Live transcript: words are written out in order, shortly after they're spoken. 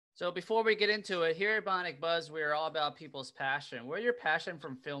So before we get into it, here at Bionic Buzz, we're all about people's passion. Where your passion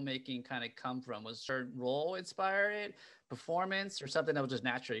from filmmaking kind of come from? Was a certain role inspire it, performance, or something that was just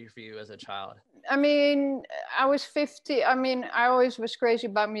naturally for you as a child? I mean, I was 50. I mean, I always was crazy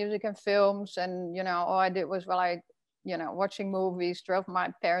about music and films. And, you know, all I did was, well, you know, watching movies, drove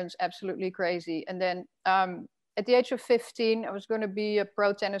my parents absolutely crazy. And then at the age of 15, I was going to be a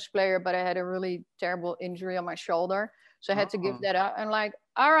pro tennis player, but I had a really terrible injury on my shoulder. So I had to give that up. And like,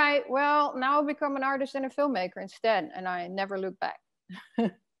 all right, well, now I'll become an artist and a filmmaker instead. And I never looked back.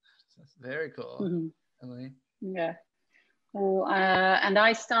 That's very cool. Emily? Yeah. Well, and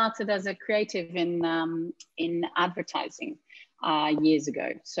I started as a creative in advertising years ago.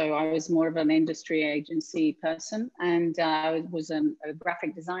 So I was more of an industry agency person, and I was a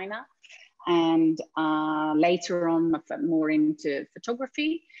graphic designer. And later on, I got more into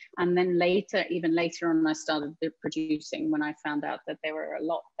photography. And then even later on, I started producing when I found out that there were a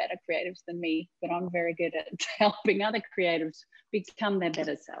lot better creatives than me. But I'm very good at helping other creatives become their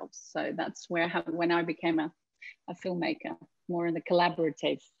better selves. So that's when I became a filmmaker, more in the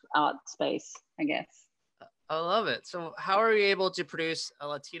collaborative art space, I guess. I love it. So how are you able to produce a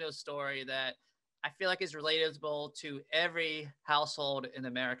Latino story that I feel like is relatable to every household in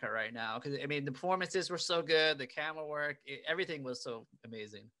America right now? Because I mean, the performances were so good, the camera work, everything was so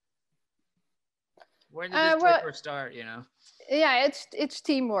amazing. Where did this first start? You know? Yeah, it's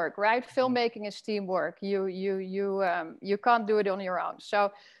teamwork, right? Filmmaking is teamwork. You can't do it on your own.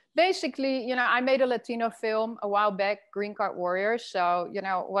 So basically, you know, I made a Latino film a while back, Green Card Warriors. So, you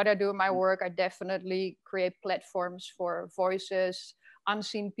know, what I do in my work, I definitely create platforms for voices,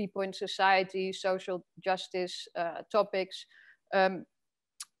 unseen people in society, social justice topics.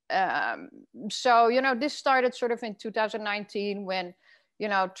 So, you know, this started sort of in 2019 when, you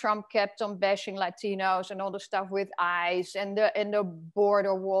know, Trump kept on bashing Latinos and all the stuff with ICE and the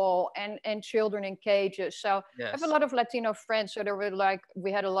border wall and children in cages. So yes. I have a lot of Latino friends. So there were like,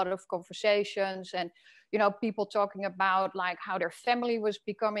 we had a lot of conversations and, you know, people talking about like how their family was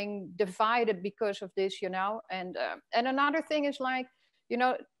becoming divided because of this, you know. And another thing is like, you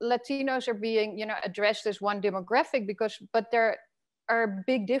know, Latinos are being, you know, addressed as one demographic but there are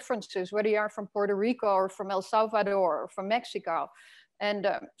big differences, whether you are from Puerto Rico or from El Salvador or from Mexico. And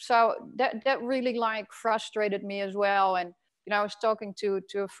so that really like frustrated me as well. And, you know, I was talking to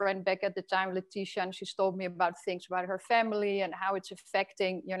a friend back at the time, Letitia, and she's told me about things about her family and how it's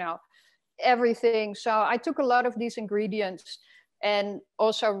affecting, you know, everything. So I took a lot of these ingredients. And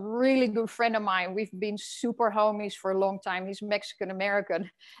also a really good friend of mine, we've been super homies for a long time. He's Mexican American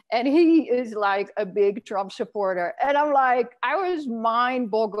and he is like a big Trump supporter. And I'm like, I was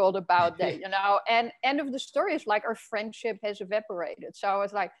mind boggled about that, you know. And end of the story is like our friendship has evaporated. So I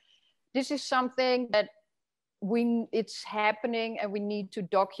was like, this is something that it's happening and we need to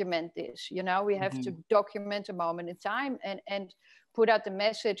document this, you know. We have to document a moment in time and put out the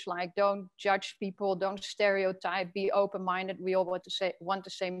message like, don't judge people, don't stereotype, be open-minded. We all want the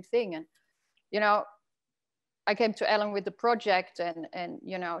same thing. And, you know, I came to Ellen with the project and,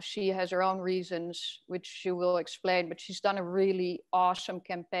 you know, she has her own reasons, which she will explain, but she's done a really awesome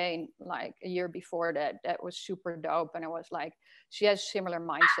campaign like a year before that. That was super dope. And I was like, she has a similar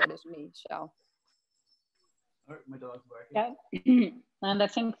mindset as me, so. My dog's barking. Yeah. And I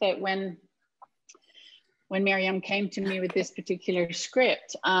think that when Miriam came to me with this particular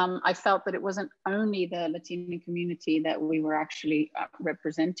script, I felt that it wasn't only the Latino community that we were actually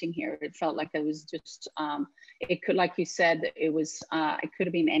representing here. It felt like it was just, it could, like you said, it could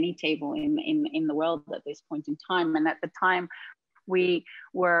have been any table in the world at this point in time. And at the time, we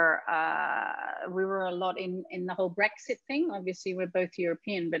were a lot in the whole Brexit thing. Obviously, we're both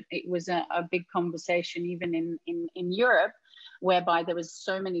European, but it was a big conversation even in Europe, whereby there was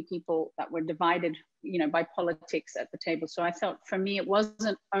so many people that were divided, you know, by politics at the table. So I felt for me, it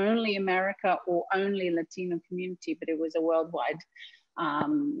wasn't only America or only Latino community, but it was a worldwide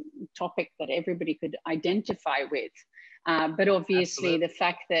topic that everybody could identify with. But obviously the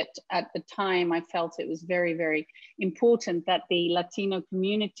fact that at the time I felt it was very, very important that the Latino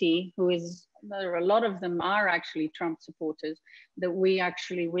community, there are a lot of them are actually Trump supporters, that we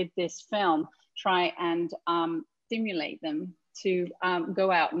actually with this film try and stimulate them to go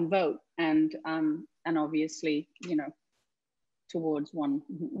out and vote and obviously, you know, towards one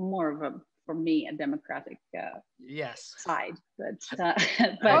more of a, for me, a democratic side. But that's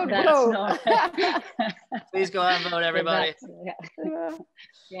not. Please go out and vote, everybody.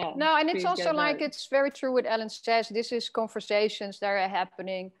 Yeah. No, and it's also like, it's very true what Ellen says. This is conversations that are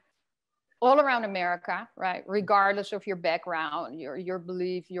happening all around America, right? Regardless of your background, your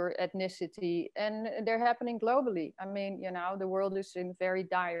belief, your ethnicity, and they're happening globally. I mean, you know, the world is in a very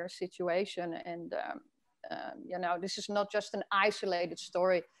dire situation, and you know, this is not just an isolated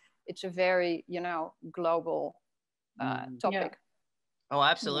story. It's a very, you know, global topic. Yeah. Oh,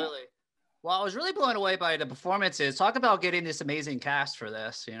 absolutely. Yeah. Well, I was really blown away by the performances. Talk about getting this amazing cast for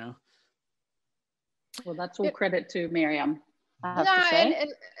this, you know. Well, that's all credit to Miriam, I have No, to say.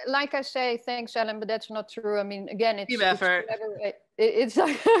 and like I say, thanks, Ellen, but that's not true. I mean, again, it's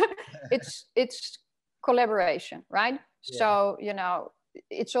it's collaboration, right? Yeah. So, you know,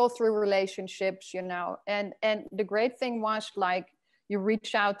 it's all through relationships, you know, and the great thing was, like, you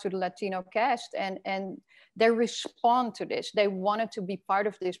reach out to the Latino cast and they respond to this. They wanted to be part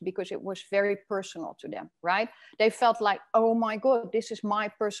of this because it was very personal to them, right? They felt like, oh my God, this is my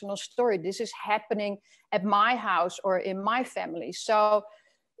personal story. This is happening at my house or in my family. So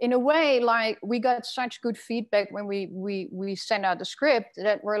in a way, like, we got such good feedback when we sent out the script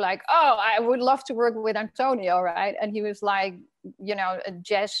that we're like, oh, I would love to work with Antonio, right? And he was like, you know,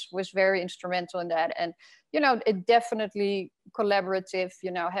 Jess was very instrumental in that. And, you know, it definitely collaborative,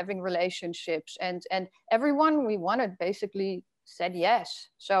 you know, having relationships, and everyone we wanted basically said yes.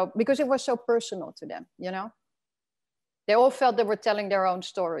 So, because it was so personal to them, you know, they all felt they were telling their own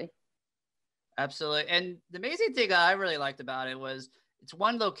story. Absolutely. And the amazing thing I really liked about it was it's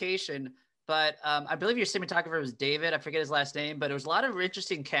one location, but I believe your cinematographer was David. I forget his last name, but there was a lot of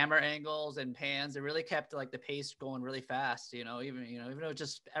interesting camera angles and pans. It really kept like the pace going really fast, you know, even though it's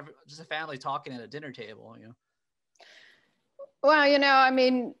just a family talking at a dinner table, you know. Well, you know, I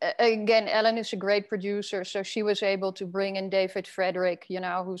mean, again, Ellen is a great producer, so she was able to bring in David Frederick, you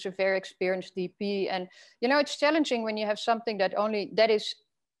know, who's a very experienced DP. And, you know, it's challenging when you have something that is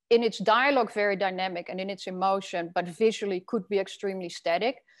in its dialogue very dynamic and in its emotion, but visually could be extremely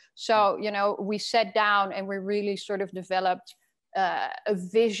static. So, you know, we sat down and we really sort of developed a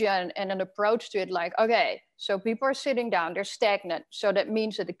vision and an approach to it. Like, okay, so people are sitting down, they're stagnant. So that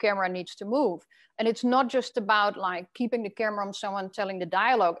means that the camera needs to move. And it's not just about like keeping the camera on someone telling the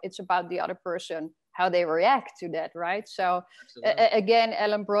dialogue. It's about the other person, how they react to that, right? So again,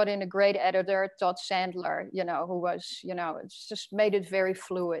 Ellen brought in a great editor, Todd Sandler, you know, who was, you know, it's just made it very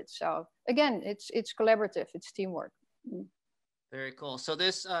fluid. So again, it's collaborative, it's teamwork. Very cool. So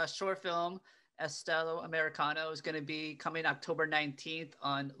this short film, Estilo Americano, is going to be coming October 19th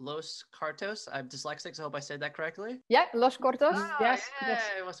on Los Cortos. I'm dyslexic, so I hope I said that correctly. Yeah, Los Cortos. Oh, yes.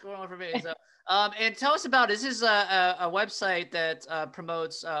 What's going on for me? So, and tell us about, this is a website that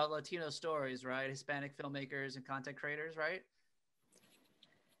promotes Latino stories, right? Hispanic filmmakers and content creators, right?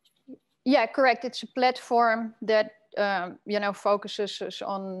 Yeah, correct. It's a platform that, you know, focuses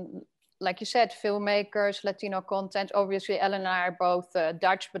on, like you said, filmmakers, Latino content. Obviously, Ellen and I are both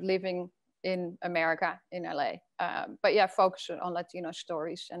Dutch, but living in America, in LA. But yeah, focus on Latino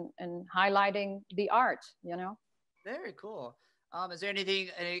stories and highlighting the art, you know. Very cool. Is there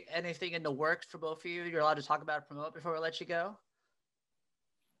anything in the works for both of you you're allowed to talk about or promote before we let you go?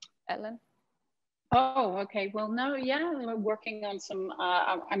 Ellen? Oh, okay. Well, no, yeah, we're working on some,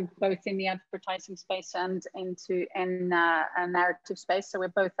 I'm both in the advertising space and in a narrative space. So we're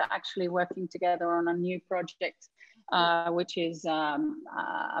both actually working together on a new project, which is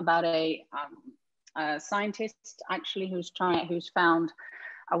about a scientist actually who's found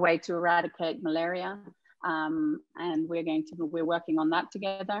a way to eradicate malaria. And we're working on that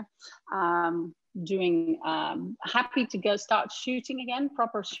together. Happy to go start shooting again,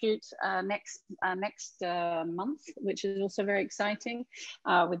 proper shoot next month, which is also very exciting,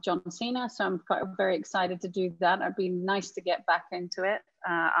 with John Cena. So I'm very excited to do that. It'd be nice to get back into it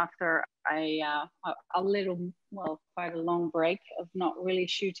after quite a long break of not really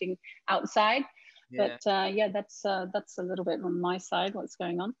shooting outside. Yeah. But yeah, that's a little bit on my side, what's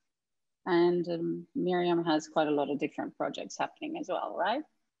going on. And Miriam has quite a lot of different projects happening as well, right?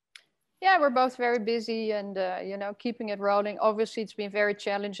 Yeah, we're both very busy and, you know, keeping it rolling. Obviously, it's been very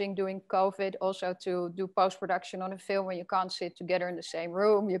challenging during COVID also to do post-production on a film when you can't sit together in the same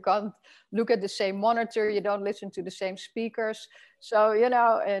room. You can't look at the same monitor. You don't listen to the same speakers. So, you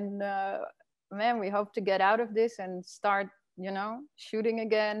know, and man, we hope to get out of this and start, you know, shooting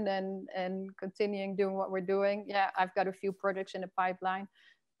again and continuing doing what we're doing. Yeah, I've got a few projects in the pipeline,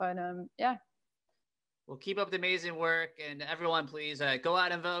 but yeah. Well, keep up the amazing work, and everyone, please go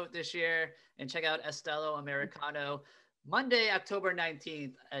out and vote this year and check out Estilo Americano Monday, October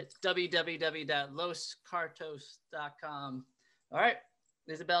 19th at www.loscartos.com. All right.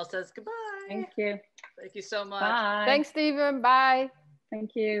 Isabel says goodbye. Thank you. Thank you so much. Bye. Thanks, Stephen. Bye.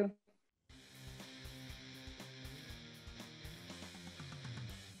 Thank you.